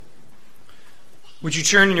Would you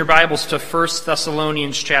turn in your Bibles to 1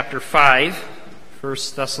 Thessalonians chapter 5? 1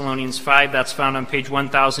 Thessalonians 5, that's found on page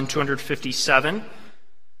 1257,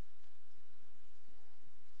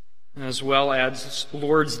 as well as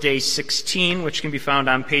Lord's Day 16, which can be found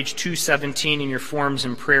on page 217 in your Forms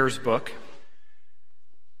and Prayers book.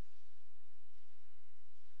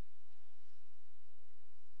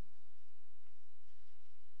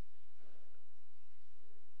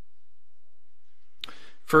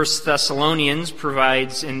 First Thessalonians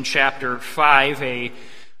provides in chapter 5 a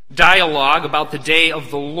dialogue about the day of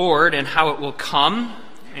the Lord and how it will come,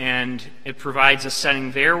 and it provides a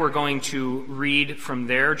setting there. We're going to read from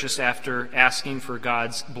there just after asking for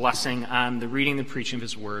God's blessing on the reading and preaching of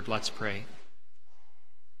His Word. Let's pray.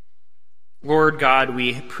 Lord God,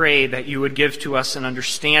 we pray that you would give to us an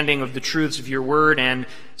understanding of the truths of your word, and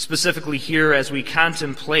specifically here as we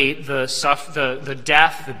contemplate the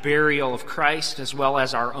death, the burial of Christ, as well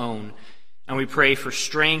as our own. And we pray for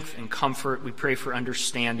strength and comfort. We pray for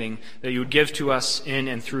understanding that you would give to us in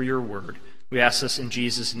and through your word. We ask this in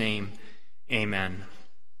Jesus' name. Amen.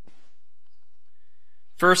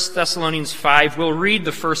 1 Thessalonians 5, we'll read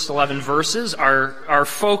the first 11 verses. Our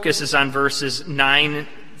focus is on verses 9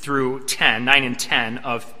 through 10, 9 and 10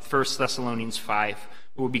 of 1 Thessalonians 5.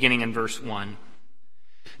 We're beginning in verse 1.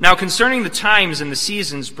 Now concerning the times and the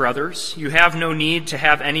seasons, brothers, you have no need to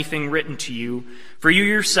have anything written to you, for you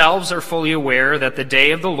yourselves are fully aware that the day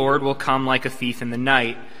of the Lord will come like a thief in the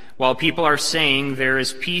night. While people are saying there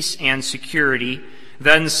is peace and security,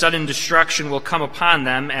 then sudden destruction will come upon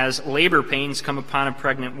them as labor pains come upon a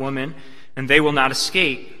pregnant woman, and they will not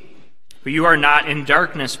escape. But you are not in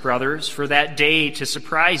darkness, brothers, for that day to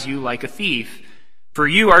surprise you like a thief. For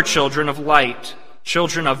you are children of light,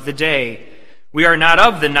 children of the day. We are not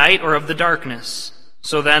of the night or of the darkness.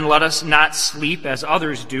 So then let us not sleep as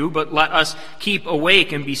others do, but let us keep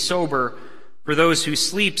awake and be sober. For those who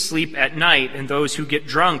sleep, sleep at night, and those who get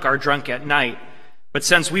drunk are drunk at night. But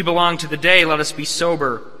since we belong to the day, let us be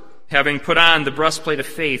sober, having put on the breastplate of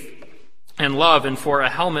faith and love, and for a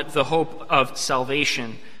helmet the hope of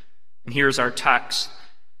salvation. And here's our text.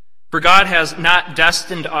 For God has not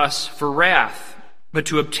destined us for wrath, but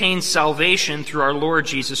to obtain salvation through our Lord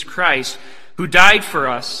Jesus Christ, who died for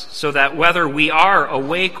us, so that whether we are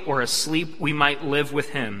awake or asleep, we might live with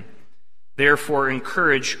him. Therefore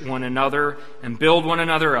encourage one another and build one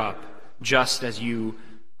another up, just as you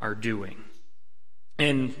are doing.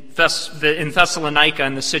 In Thessalonica,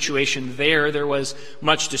 in the situation there was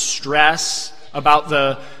much distress about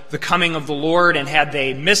the coming of the Lord, and had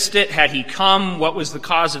they missed it, had he come, what was the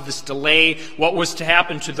cause of this delay, what was to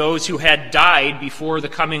happen to those who had died before the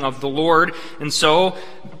coming of the Lord. And so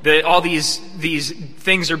all these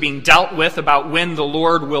things are being dealt with about when the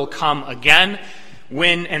Lord will come again,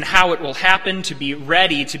 when and how it will happen, to be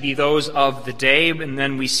ready to be those of the day. And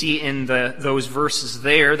then we see in those verses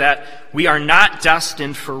there that we are not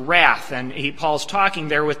destined for wrath. And Paul's talking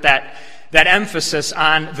there with that emphasis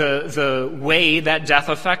on the way that death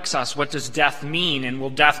affects us. What does death mean? And will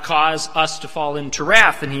death cause us to fall into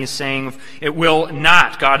wrath? And he is saying it will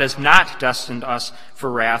not. God has not destined us for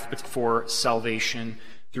wrath, but for salvation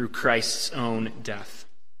through Christ's own death.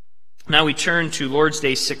 Now we turn to Lord's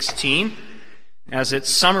Day 16, as it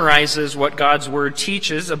summarizes what God's Word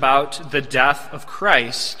teaches about the death of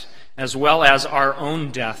Christ, as well as our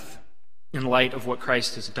own death in light of what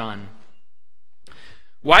Christ has done.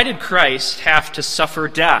 Why did Christ have to suffer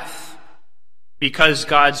death? Because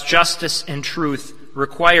God's justice and truth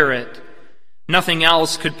require it. Nothing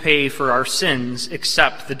else could pay for our sins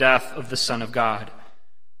except the death of the Son of God.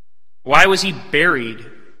 Why was he buried?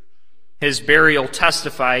 His burial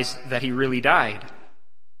testifies that he really died.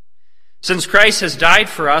 Since Christ has died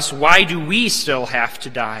for us, why do we still have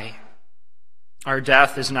to die? Our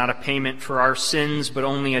death is not a payment for our sins, but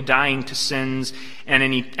only a dying to sins and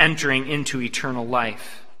an entering into eternal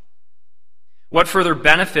life. What further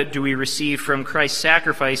benefit do we receive from Christ's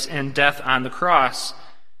sacrifice and death on the cross?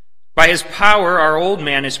 By his power, our old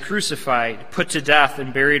man is crucified, put to death,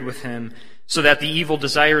 and buried with him, so that the evil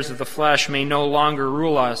desires of the flesh may no longer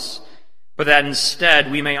rule us, but that instead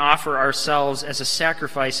we may offer ourselves as a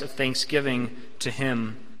sacrifice of thanksgiving to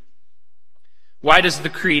him. Why does the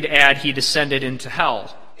creed add he descended into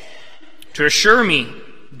hell? To assure me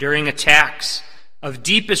during attacks of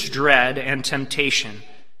deepest dread and temptation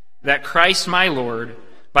that Christ my Lord,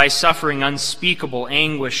 by suffering unspeakable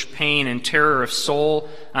anguish, pain, and terror of soul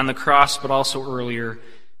on the cross, but also earlier,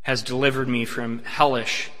 has delivered me from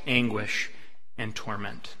hellish anguish and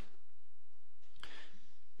torment.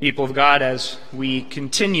 People of God, as we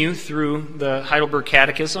continue through the Heidelberg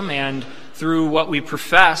Catechism and through what we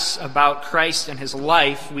profess about Christ and his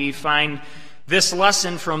life, we find this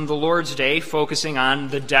lesson from the Lord's Day focusing on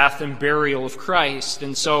the death and burial of Christ.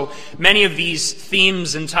 And so many of these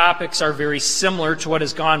themes and topics are very similar to what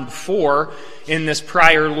has gone before in this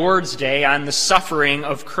prior Lord's Day on the suffering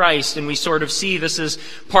of Christ. And we sort of see this as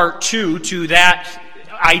part 2 to that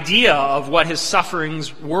idea of what his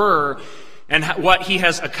sufferings were and what he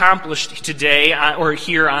has accomplished today or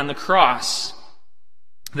here on the cross.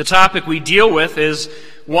 The topic we deal with is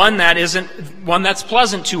one that's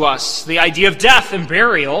pleasant to us, the idea of death and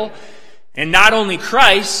burial, and not only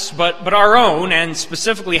Christ's, but our own, and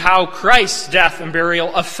specifically how Christ's death and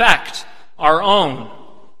burial affect our own.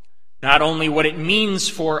 Not only what it means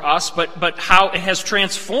for us, but how it has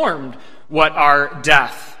transformed what our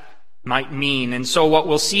death might mean. And so what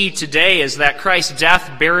we'll see today is that Christ's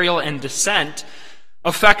death, burial, and descent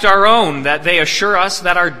affect our own, that they assure us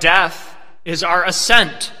that our death is our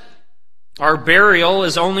ascent. Our burial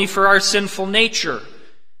is only for our sinful nature,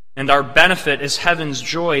 and our benefit is heaven's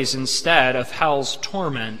joys instead of hell's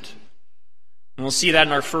torment. And we'll see that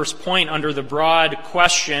in our first point under the broad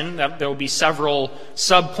question. That there will be several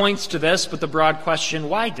sub-points to this, but the broad question,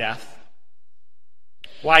 why death?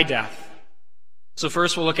 Why death? So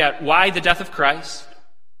first we'll look at why the death of Christ,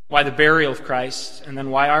 why the burial of Christ, and then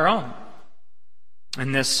why our own.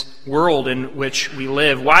 In this world in which we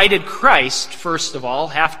live, why did Christ, first of all,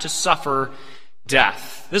 have to suffer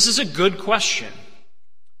death? This is a good question.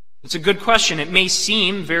 It's a good question. It may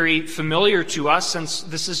seem very familiar to us since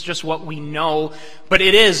this is just what we know, but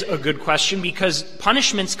it is a good question because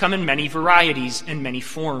punishments come in many varieties and many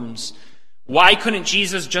forms. Why couldn't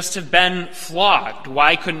Jesus just have been flogged?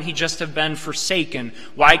 Why couldn't he just have been forsaken?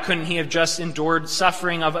 Why couldn't he have just endured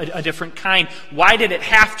suffering of a different kind? Why did it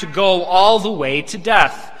have to go all the way to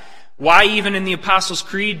death? Why even in the Apostles'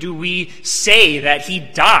 Creed do we say that he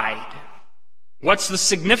died? What's the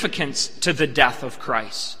significance to the death of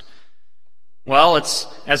Christ? Well, it's,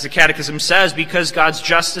 as the Catechism says, because God's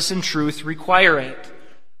justice and truth require it.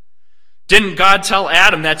 Didn't God tell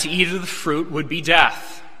Adam that to eat of the fruit would be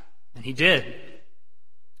death? And he did.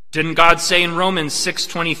 Didn't God say in Romans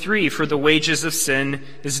 6:23, for the wages of sin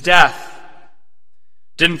is death?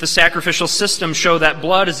 Didn't the sacrificial system show that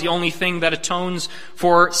blood is the only thing that atones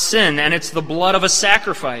for sin, and it's the blood of a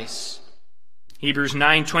sacrifice? Hebrews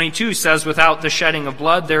 9:22 says, without the shedding of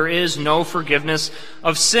blood, there is no forgiveness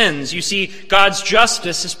of sins. You see, God's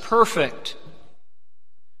justice is perfect.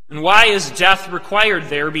 And why is death required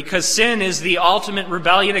there? Because sin is the ultimate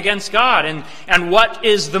rebellion against God. And what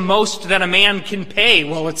is the most that a man can pay?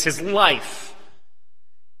 Well, it's his life.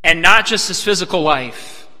 And not just his physical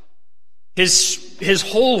life. His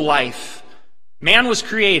whole life. Man was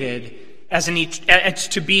created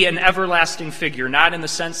to be an everlasting figure. Not in the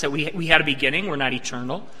sense that we had a beginning, we're not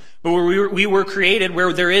eternal. But we were created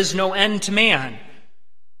where there is no end to man.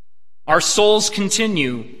 Our souls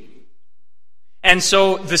continue. And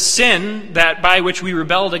so the sin that by which we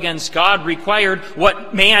rebelled against God required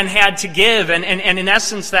what man had to give. And in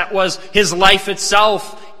essence, that was his life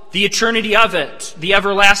itself, the eternity of it, the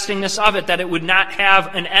everlastingness of it, that it would not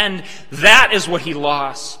have an end. That is what he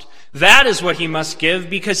lost. That is what he must give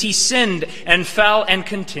because he sinned and fell and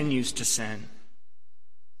continues to sin.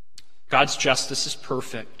 God's justice is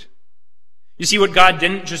perfect. You see, what God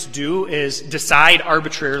didn't just do is decide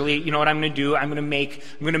arbitrarily, you know what I'm going to do? I'm going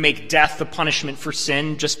to make death the punishment for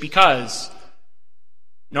sin just because.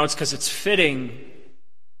 No, it's because it's fitting.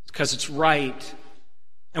 It's because it's right.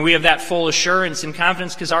 And we have that full assurance and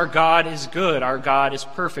confidence because our God is good. Our God is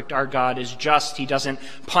perfect. Our God is just. He doesn't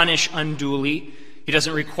punish unduly. He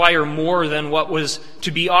doesn't require more than what was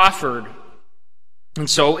to be offered. And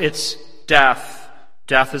so it's death.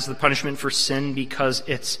 Death is the punishment for sin because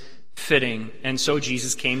it's fitting. And so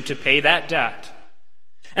Jesus came to pay that debt.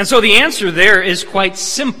 And so the answer there is quite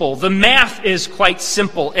simple. The math is quite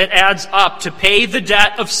simple. It adds up. To pay the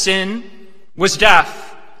debt of sin was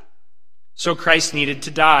death. So Christ needed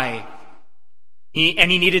to die. He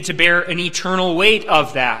needed to bear an eternal weight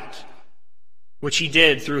of that, which he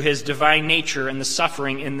did through his divine nature and the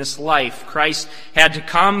suffering in this life. Christ had to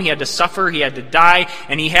come, he had to suffer, he had to die,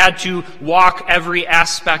 and he had to walk every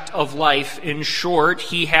aspect of life. In short,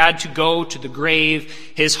 he had to go to the grave.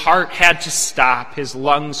 His heart had to stop. His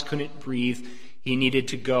lungs couldn't breathe. He needed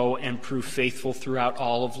to go and prove faithful throughout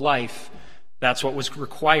all of life. That's what was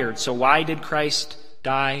required. So why did Christ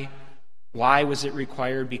die? Why was it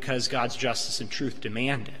required? Because God's justice and truth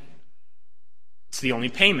demand it. It's the only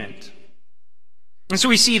payment. And so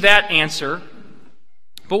we see that answer.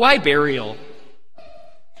 But why burial?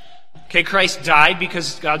 Okay, Christ died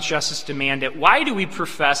because God's justice demanded it. Why do we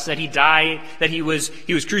profess that he died, that he was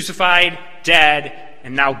crucified, dead,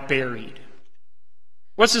 and now buried?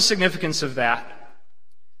 What's the significance of that?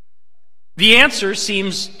 The answer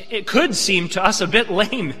could seem to us a bit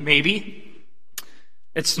lame, maybe.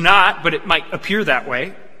 It's not, but it might appear that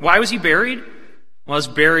way. Why was he buried? Well, his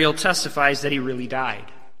burial testifies that he really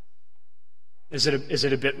died. Is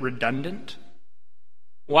it a bit redundant?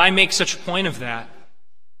 Why make such a point of that?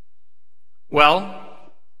 Well,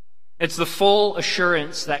 it's the full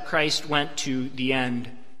assurance that Christ went to the end.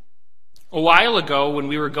 A while ago, when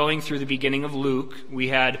we were going through the beginning of Luke, we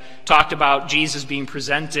had talked about Jesus being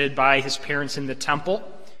presented by his parents in the temple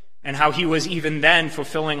and how he was even then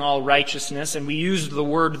fulfilling all righteousness. And we used the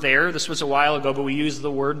word there, this was a while ago, but we used the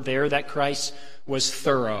word there that Christ was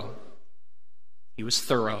thorough. He was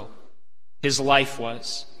thorough. His life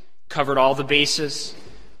was. Covered all the bases,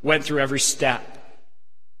 went through every step.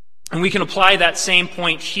 And we can apply that same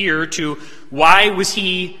point here to why was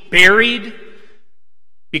he buried?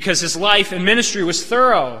 Because his life and ministry was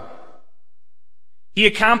thorough. He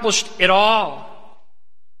accomplished it all.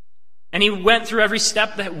 And he went through every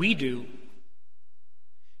step that we do.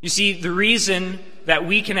 You see, the reason that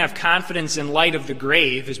we can have confidence in light of the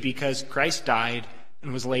grave is because Christ died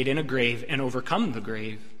and was laid in a grave and overcome the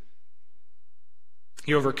grave.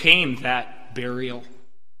 He overcame that burial.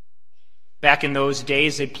 Back in those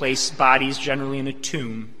days, they'd place bodies generally in a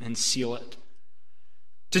tomb and seal it.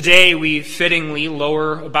 Today, we fittingly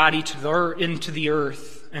lower a body into the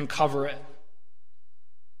earth and cover it.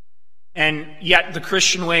 And yet, the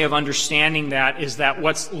Christian way of understanding that is that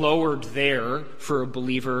what's lowered there for a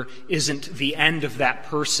believer isn't the end of that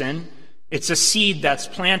person. It's a seed that's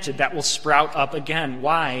planted that will sprout up again.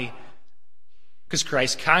 Why? Because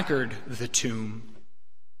Christ conquered the tomb.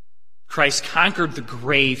 Christ conquered the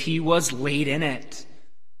grave. He was laid in it.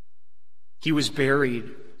 He was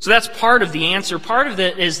buried. So that's part of the answer. Part of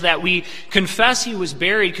it is that we confess he was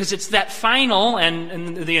buried because it's that final,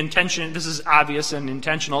 and the intention, this is obvious and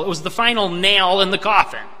intentional, it was the final nail in the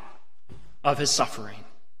coffin of his suffering.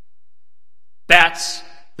 That's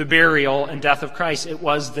the burial and death of Christ. It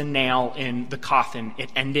was the nail in the coffin. It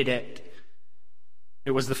ended it.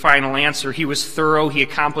 It was the final answer. He was thorough. He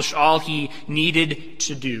accomplished all he needed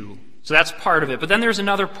to do. So that's part of it. But then there's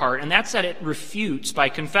another part, and that's that it refutes, by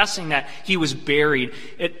confessing that he was buried,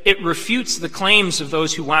 it refutes the claims of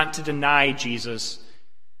those who want to deny Jesus.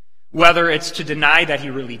 Whether it's to deny that he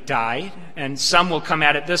really died, and some will come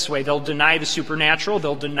at it this way. They'll deny the supernatural.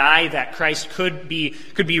 They'll deny that Christ could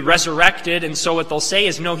be resurrected, and so what they'll say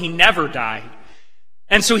is, no, he never died.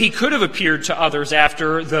 And so he could have appeared to others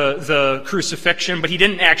after the crucifixion, but he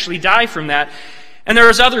didn't actually die from that. And there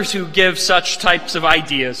is others who give such types of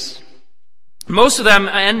ideas. Most of them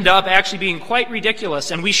end up actually being quite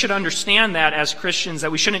ridiculous, and we should understand that as Christians,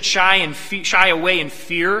 that we shouldn't shy away in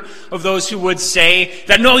fear of those who would say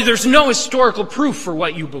that, no, there's no historical proof for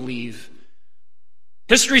what you believe.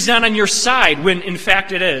 History's not on your side, when in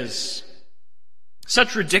fact it is.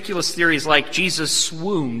 Such ridiculous theories like Jesus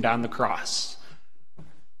swooned on the cross.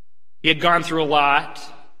 He had gone through a lot,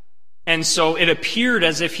 and so it appeared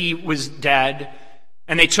as if he was dead.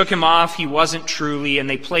 And they took him off, he wasn't truly, and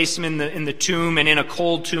they placed him in the tomb, and in a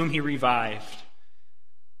cold tomb he revived.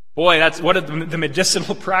 Boy, that's what are the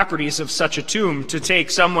medicinal properties of such a tomb, to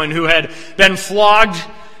take someone who had been flogged,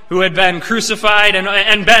 who had been crucified,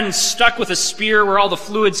 and been stuck with a spear where all the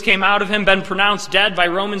fluids came out of him, been pronounced dead by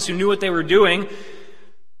Romans who knew what they were doing.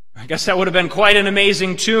 I guess that would have been quite an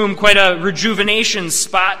amazing tomb, quite a rejuvenation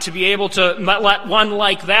spot to be able to let one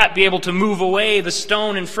like that be able to move away the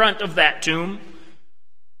stone in front of that tomb.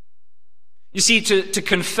 You see, to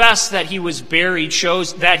confess that he was buried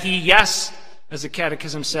shows that he, yes, as the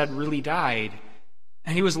Catechism said, really died.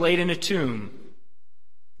 And he was laid in a tomb.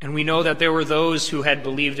 And we know that there were those who had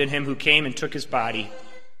believed in him who came and took his body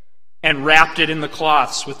and wrapped it in the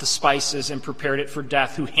cloths with the spices and prepared it for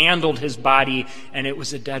death, who handled his body, and it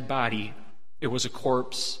was a dead body. It was a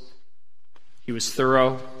corpse. He was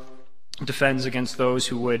thorough, defends against those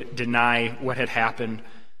who would deny what had happened.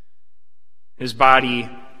 His body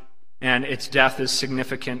and its death is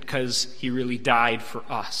significant because he really died for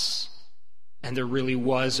us. And there really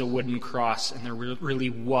was a wooden cross, and there really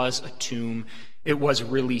was a tomb. It was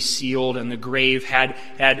really sealed, and the grave had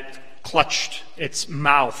clutched its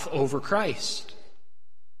mouth over Christ.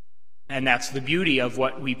 And that's the beauty of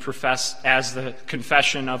what we profess as the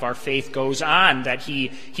confession of our faith goes on, that he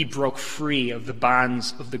broke free of the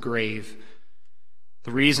bonds of the grave.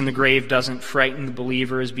 The reason the grave doesn't frighten the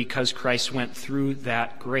believer is because Christ went through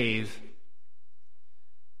that grave.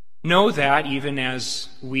 Know that even as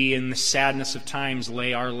we, in the sadness of times,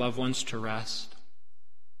 lay our loved ones to rest,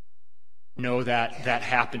 know that that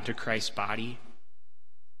happened to Christ's body,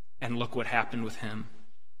 and look what happened with him.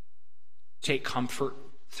 take comfort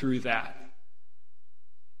through that.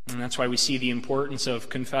 And that's why we see the importance of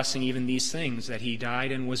confessing even these things, that he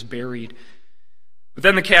died and was buried. But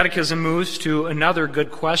then the Catechism moves to another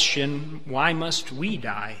good question: why must we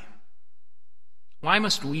die? Why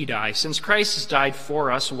must we die? Since Christ has died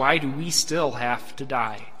for us, why do we still have to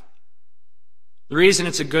die? The reason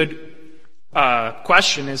it's a good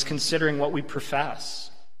question is considering what we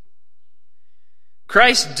profess.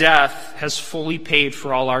 Christ's death has fully paid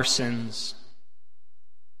for all our sins.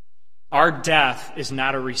 Our death is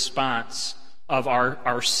not a response of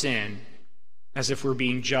our sin, as if we're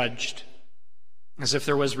being judged, as if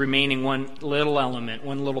there was remaining one little element,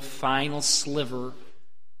 one little final sliver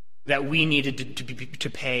that we needed to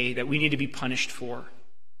pay, that we need to be punished for.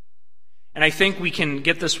 And I think we can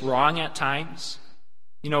get this wrong at times.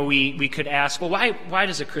 We could ask, well, why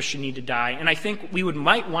does a Christian need to die? And I think we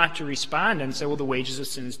might want to respond and say, well, the wages of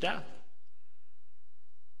sin is death.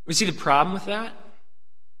 We see the problem with that?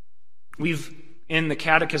 We've, in the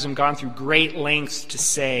Catechism, gone through great lengths to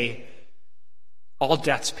say all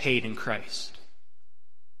debt's paid in Christ.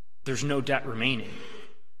 There's no debt remaining.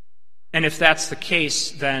 And if that's the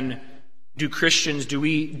case, then do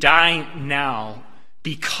we die now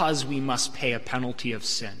because we must pay a penalty of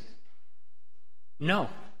sin? No.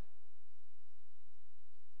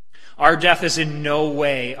 Our death is in no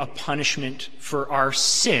way a punishment for our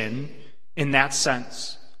sin in that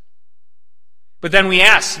sense. But then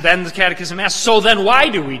then the Catechism asks, so then why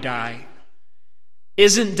do we die?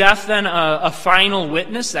 Isn't death then a final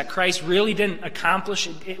witness that Christ really didn't accomplish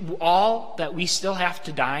all, that we still have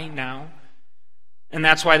to die now? And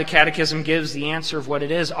that's why the Catechism gives the answer of what it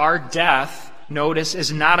is. Our death, notice,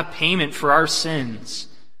 is not a payment for our sins.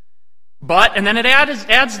 But, and then it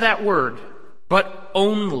adds that word, but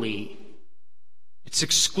only. It's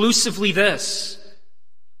exclusively this: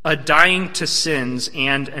 a dying to sins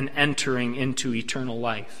and an entering into eternal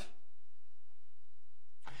life.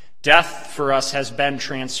 Death for us has been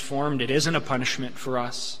transformed. It isn't a punishment for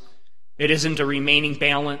us. It isn't a remaining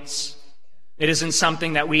balance. It isn't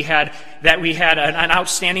something that we had an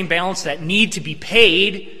outstanding balance that need to be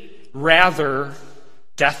paid. Rather,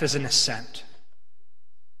 death is an ascent.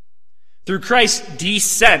 Through Christ's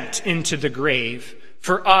descent into the grave,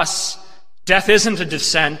 for us, death isn't a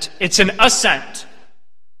descent, it's an ascent.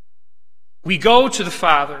 We go to the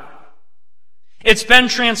Father. It's been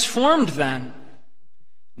transformed then.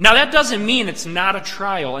 Now, that doesn't mean it's not a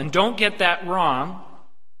trial, and don't get that wrong.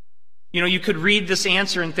 You could read this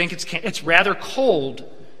answer and think it's rather cold.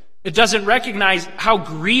 It doesn't recognize how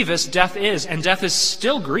grievous death is, and death is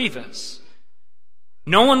still grievous.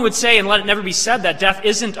 No one would say, and let it never be said, that death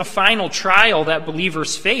isn't a final trial that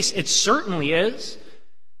believers face. It certainly is.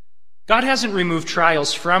 God hasn't removed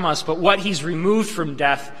trials from us, but what he's removed from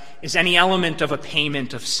death is any element of a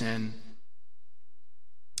payment of sin.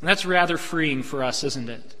 And that's rather freeing for us, isn't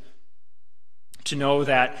it? To know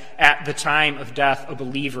that at the time of death, a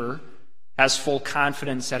believer has full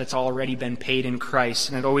confidence that it's already been paid in Christ,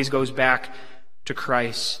 and it always goes back to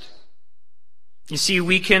Christ. You see,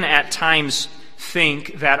 we can at times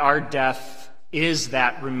think that our death is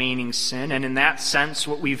that remaining sin, and in that sense,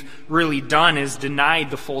 what we've really done is denied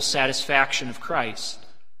the full satisfaction of Christ.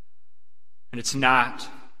 And it's not.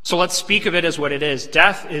 So let's speak of it as what it is.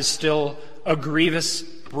 Death is still a grievous,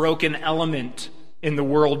 broken element in the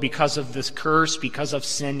world because of this curse, because of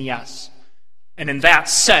sin, yes. And in that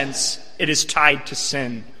sense, it is tied to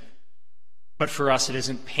sin. But for us, it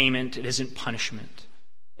isn't payment, it isn't punishment.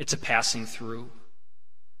 It's a passing through.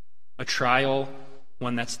 A trial,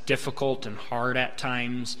 one that's difficult and hard at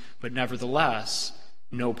times, but nevertheless,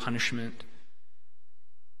 no punishment.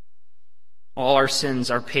 All our sins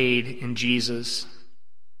are paid in Jesus.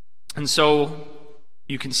 And so,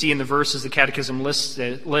 you can see in the verses the Catechism lists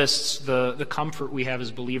the comfort we have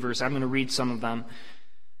as believers. I'm going to read some of them.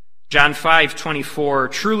 John 5:24,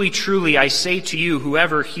 "Truly, truly, I say to you,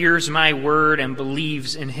 whoever hears my word and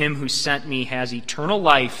believes in him who sent me has eternal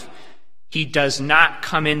life. He does not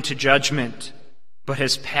come into judgment, but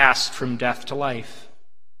has passed from death to life."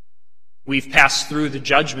 We've passed through the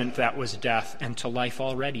judgment that was death and to life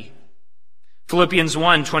already. Philippians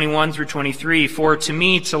 1:21-23, "For to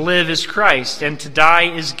me to live is Christ, and to die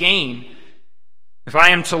is gain. If I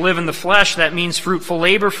am to live in the flesh, that means fruitful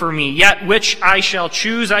labor for me. Yet which I shall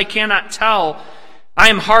choose, I cannot tell. I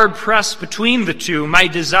am hard pressed between the two. My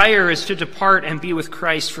desire is to depart and be with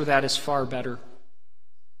Christ, for that is far better."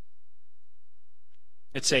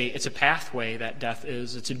 It's a pathway that death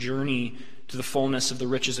is. It's a journey to the fullness of the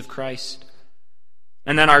riches of Christ.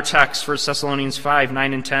 And then our text, 1 Thessalonians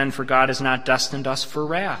 5:9 and 10, "For God has not destined us for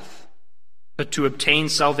wrath, but to obtain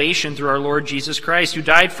salvation through our Lord Jesus Christ, who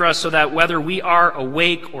died for us so that whether we are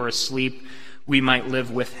awake or asleep, we might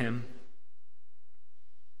live with him.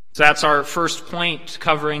 So that's our first point,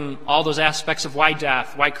 covering all those aspects of why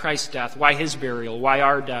death, why Christ's death, why his burial, why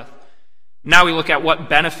our death. Now we look at what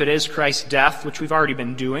benefit is Christ's death, which we've already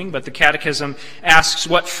been doing, but the Catechism asks,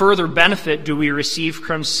 what further benefit do we receive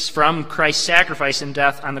from Christ's sacrifice and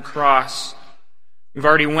death on the cross? We've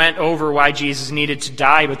already went over why Jesus needed to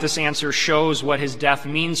die, but this answer shows what his death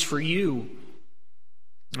means for you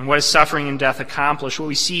and what his suffering and death accomplish. What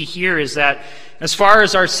we see here is that as far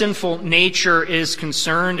as our sinful nature is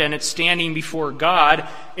concerned and its standing before God,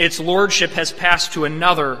 its lordship has passed to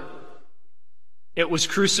another. It was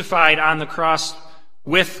crucified on the cross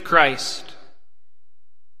with Christ.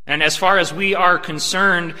 And as far as we are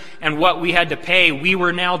concerned and what we had to pay, we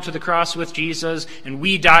were nailed to the cross with Jesus, and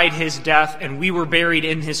we died his death, and we were buried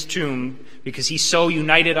in his tomb because he so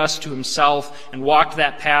united us to himself and walked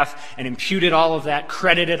that path and imputed all of that,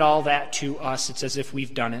 credited all that to us. It's as if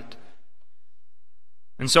we've done it.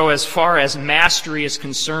 And so as far as mastery is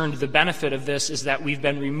concerned, the benefit of this is that we've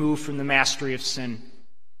been removed from the mastery of sin.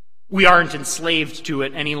 We aren't enslaved to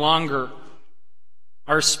it any longer.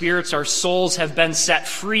 Our spirits, our souls have been set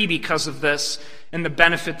free because of this and the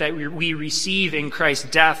benefit that we receive in Christ's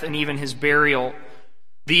death and even his burial.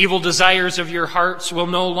 The evil desires of your hearts will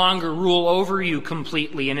no longer rule over you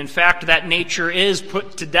completely. And in fact, that nature is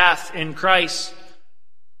put to death in Christ.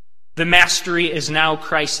 The mastery is now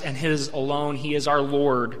Christ and his alone. He is our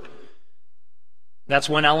Lord. That's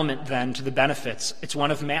one element then to the benefits. It's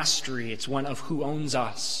one of mastery. It's one of who owns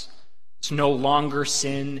us. It's no longer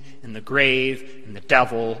sin and the grave and the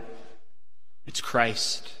devil. It's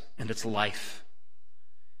Christ and it's life.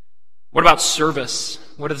 What about service?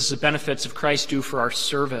 What does the benefits of Christ do for our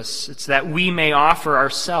service? It's that we may offer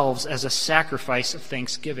ourselves as a sacrifice of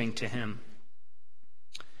thanksgiving to him.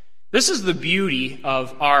 This is the beauty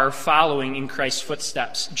of our following in Christ's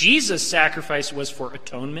footsteps. Jesus' sacrifice was for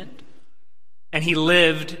atonement, and he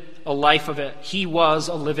lived a life of it. He was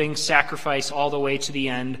a living sacrifice all the way to the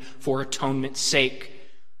end for atonement's sake.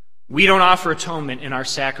 We don't offer atonement in our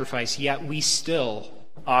sacrifice, yet we still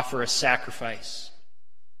offer a sacrifice.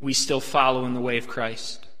 We still follow in the way of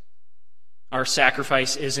Christ. Our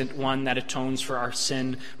sacrifice isn't one that atones for our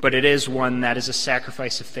sin, but it is one that is a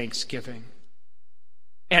sacrifice of thanksgiving.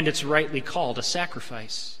 And it's rightly called a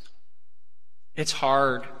sacrifice. It's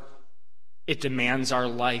hard. It demands our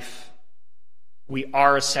life. We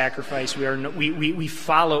are a sacrifice. We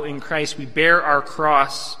follow in Christ. We bear our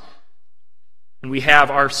cross. And we have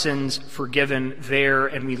our sins forgiven there.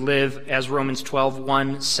 And we live, as Romans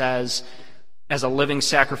 12:1 says, as a living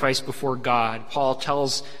sacrifice before God. Paul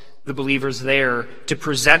tells the believers there to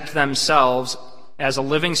present themselves as a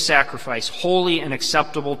living sacrifice, holy and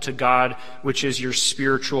acceptable to God, which is your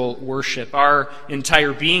spiritual worship. Our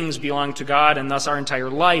entire beings belong to God, and thus our entire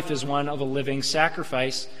life is one of a living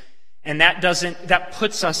sacrifice. And that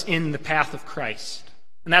puts us in the path of Christ.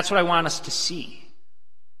 And that's what I want us to see.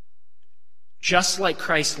 Just like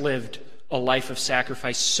Christ lived a life of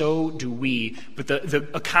sacrifice, so do we. But the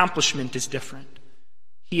accomplishment is different.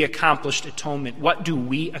 He accomplished atonement. What do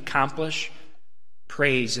we accomplish?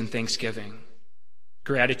 Praise and thanksgiving.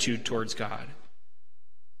 Gratitude towards God.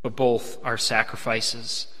 But both are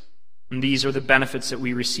sacrifices. And these are the benefits that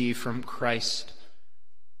we receive from Christ.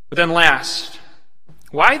 But then last,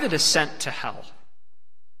 why the descent to hell?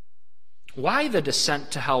 Why the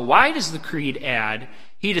descent to hell? Why does the Creed add,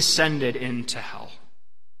 he descended into hell?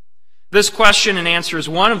 This question and answer is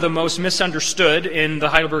one of the most misunderstood in the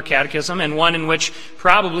Heidelberg Catechism, and one in which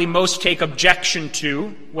probably most take objection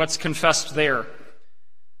to what's confessed there.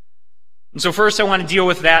 And so first I want to deal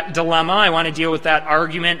with that dilemma. I want to deal with that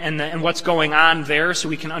argument and what's going on there so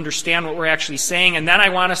we can understand what we're actually saying. And then I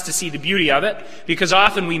want us to see the beauty of it, because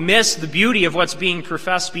often we miss the beauty of what's being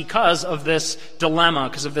professed because of this dilemma,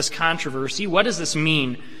 because of this controversy. What does this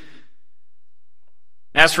mean?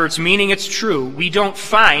 As for its meaning, it's true. We don't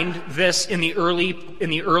find this in the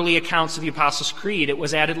early accounts of the Apostles' Creed. It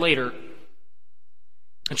was added later.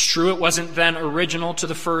 It's true it wasn't then original to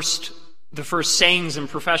the first sayings and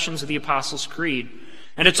professions of the Apostles' Creed.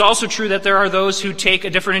 And it's also true that there are those who take a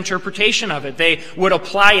different interpretation of it. They would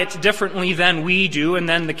apply it differently than we do, and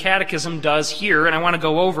then the Catechism does here. And I want to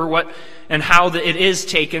go over what and how it is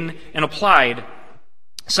taken and applied.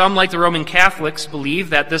 Some, like the Roman Catholics,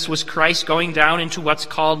 believe that this was Christ going down into what's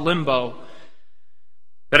called limbo.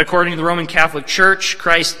 That according to the Roman Catholic Church,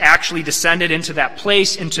 Christ actually descended into that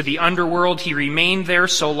place, into the underworld. He remained there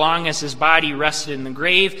so long as his body rested in the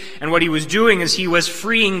grave. And what he was doing is he was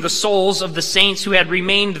freeing the souls of the saints who had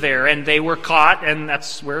remained there. And they were caught, and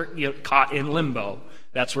that's where, caught in limbo.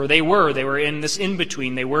 That's where they were. They were in this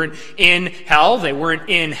in-between. They weren't in hell. They weren't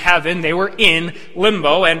in heaven. They were in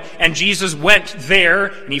limbo. And Jesus went there,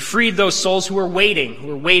 and he freed those souls who were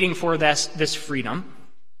waiting for this freedom.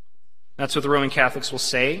 That's what the Roman Catholics will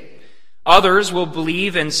say. Others will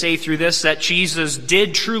believe and say through this that Jesus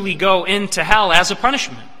did truly go into hell as a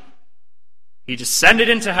punishment. He descended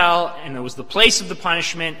into hell, and it was the place of the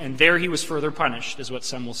punishment, and there he was further punished, is what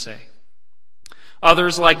some will say.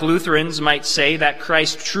 Others, like Lutherans, might say that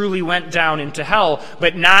Christ truly went down into hell,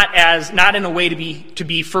 but not in a way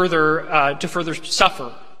to further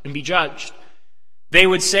suffer and be judged. They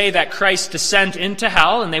would say that Christ's descent into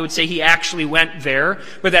hell, and they would say he actually went there,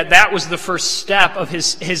 but that was the first step of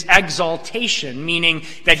his exaltation, meaning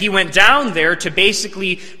that he went down there to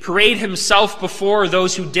basically parade himself before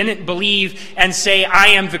those who didn't believe and say, I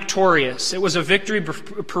am victorious. It was a victory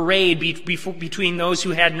parade between those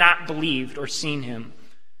who had not believed or seen him.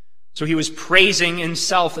 So he was praising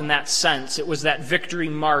himself in that sense. It was that victory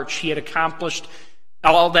march. He had accomplished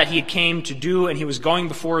all that he came to do, and he was going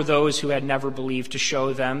before those who had never believed to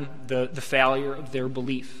show them the failure of their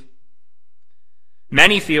belief.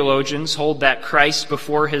 Many theologians hold that Christ,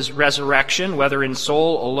 before his resurrection, whether in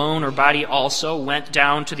soul alone or body also, went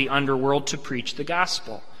down to the underworld to preach the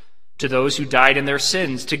gospel to those who died in their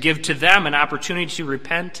sins, to give to them an opportunity to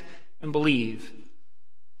repent and believe.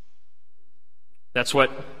 That's what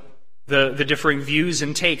the differing views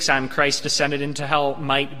and takes on Christ descended into hell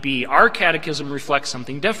might be. Our catechism reflects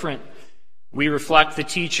something different. We reflect the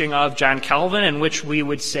teaching of John Calvin, in which I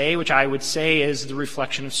would say is the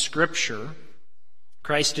reflection of Scripture.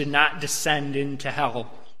 Christ did not descend into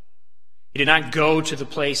hell. He did not go to the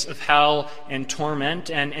place of hell and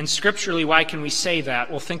torment. And scripturally, why can we say that?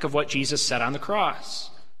 Well, think of what Jesus said on the cross.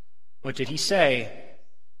 What did he say?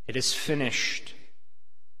 It is finished.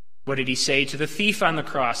 What did he say to the thief on the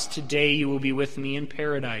cross? Today you will be with me in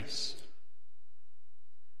paradise.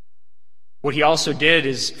 What he also did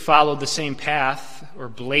is followed the same path, or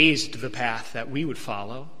blazed the path that we would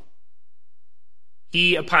follow.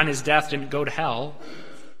 He, upon his death, didn't go to hell.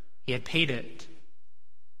 He had paid it.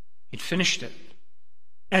 He'd finished it.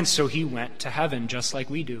 And so he went to heaven, just like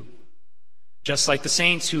we do. Just like the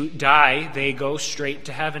saints who die, they go straight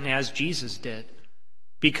to heaven as Jesus did,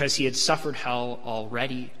 because he had suffered hell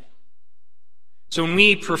already. So when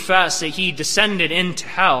we profess that he descended into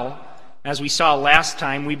hell, as we saw last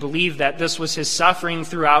time, we believe that this was his suffering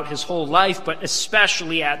throughout his whole life, but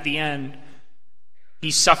especially at the end.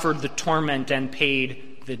 He suffered the torment and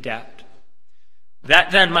paid the debt.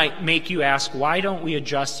 That then might make you ask, why don't we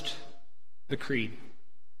adjust the creed?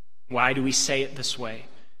 Why do we say it this way?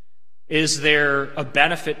 Is there a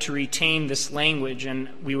benefit to retain this language? And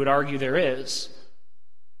we would argue there is.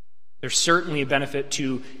 There's certainly a benefit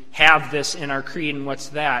to have this in our creed, and what's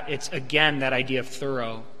that? It's, again, that idea of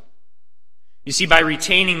thorough. You see, by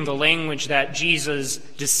retaining the language that Jesus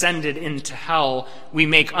descended into hell, we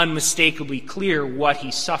make unmistakably clear what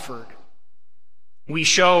he suffered. We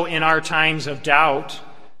show in our times of doubt,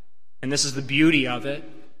 and this is the beauty of it,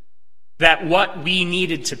 that what we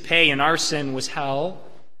needed to pay in our sin was hell,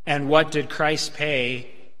 and what did Christ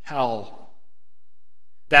pay? Hell.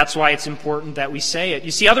 That's why it's important that we say it.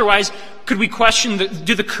 You see, otherwise, could we question,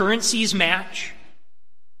 do the currencies match?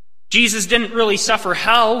 Jesus didn't really suffer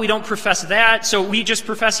hell. We don't profess that. So we just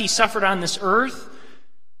profess he suffered on this earth.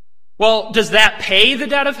 Well, does that pay the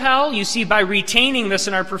debt of hell? You see, by retaining this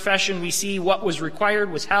in our profession, we see what was required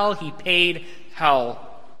was hell. He paid hell.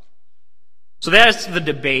 So that's the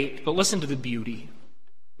debate. But listen to the beauty.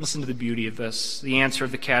 Listen to the beauty of this, the answer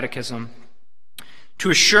of the Catechism.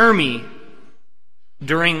 To assure me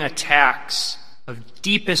during attacks of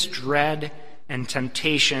deepest dread and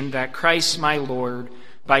temptation that Christ my Lord,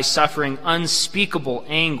 by suffering unspeakable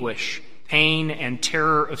anguish, pain, and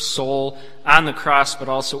terror of soul on the cross, but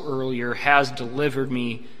also earlier, has delivered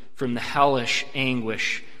me from the hellish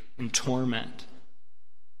anguish and torment.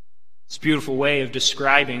 It's a beautiful way of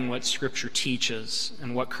describing what Scripture teaches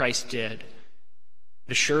and what Christ did.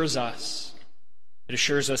 It assures us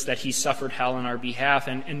that he suffered hell on our behalf.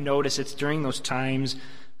 And notice it's during those times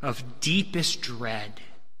of deepest dread.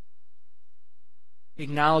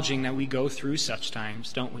 Acknowledging that we go through such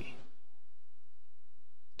times, don't we?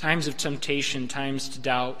 Times of temptation, times to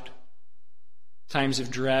doubt, times of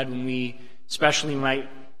dread when we especially might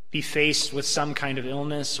be faced with some kind of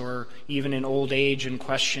illness or even in old age and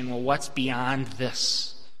question, well, what's beyond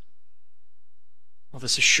this? Well,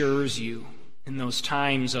 this assures you in those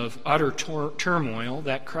times of utter turmoil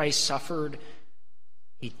that Christ suffered.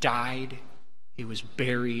 He died, he was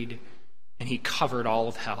buried, and he covered all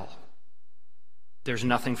of hell. There's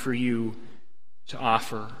nothing for you to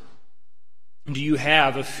offer. Do you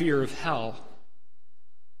have a fear of hell?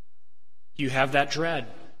 Do you have that dread?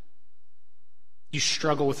 You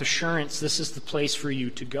struggle with assurance this is the place for you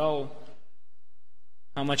to go.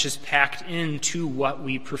 How much is packed into what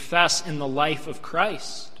we profess in the life of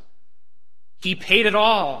Christ? He paid it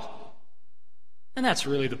all. And that's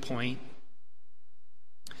really the point.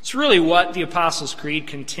 It's really what the Apostles' Creed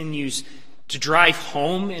continues to drive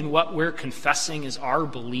home in what we're confessing is our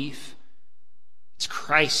belief. It's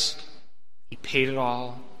Christ. He paid it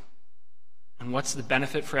all. And what's the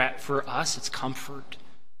benefit for us? It's comfort.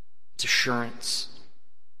 It's assurance.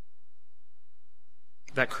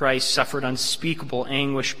 That Christ suffered unspeakable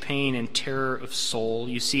anguish, pain, and terror of soul.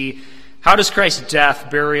 You see, how does Christ's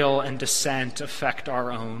death, burial, and descent affect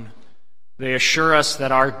our own? They assure us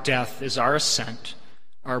that our death is our ascent,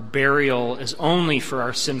 our burial is only for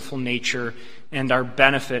our sinful nature, and our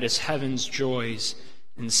benefit is heaven's joys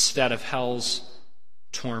instead of hell's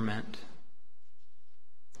torment.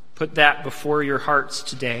 Put that before your hearts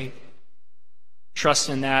today. Trust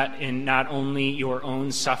in that in not only your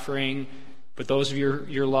own suffering, but those of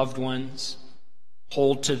your loved ones.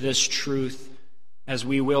 Hold to this truth as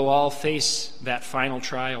we will all face that final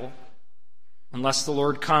trial. Unless the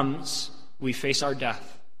Lord comes, we face our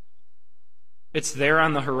death. It's there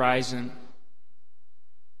on the horizon.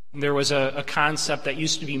 There was a concept that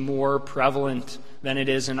used to be more prevalent than it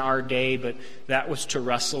is in our day, but that was to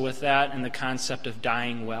wrestle with that and the concept of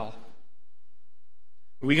dying well.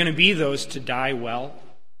 Are we going to be those to die well?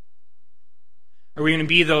 Are we going to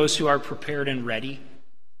be those who are prepared and ready?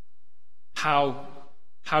 How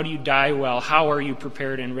do you die well? How are you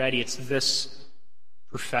prepared and ready? It's this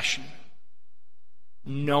profession.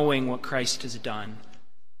 Knowing what Christ has done.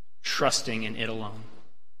 Trusting in it alone.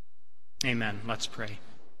 Amen. Let's pray.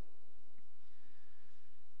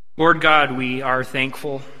 Lord God, we are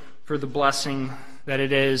thankful for the blessing that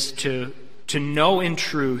it is to know in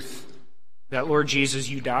truth that, Lord Jesus,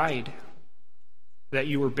 you died, that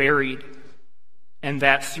you were buried, and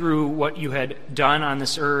that through what you had done on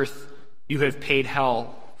this earth, you have paid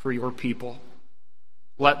hell for your people.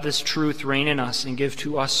 Let this truth reign in us and give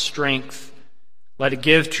to us strength. Let it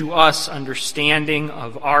give to us understanding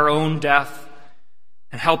of our own death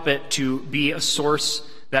and help it to be a source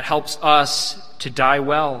that helps us to die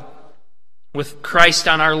well, with Christ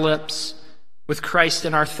on our lips, with Christ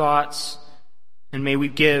in our thoughts, and may we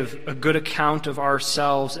give a good account of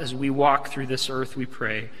ourselves as we walk through this earth, we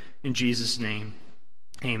pray. In Jesus' name,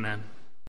 amen.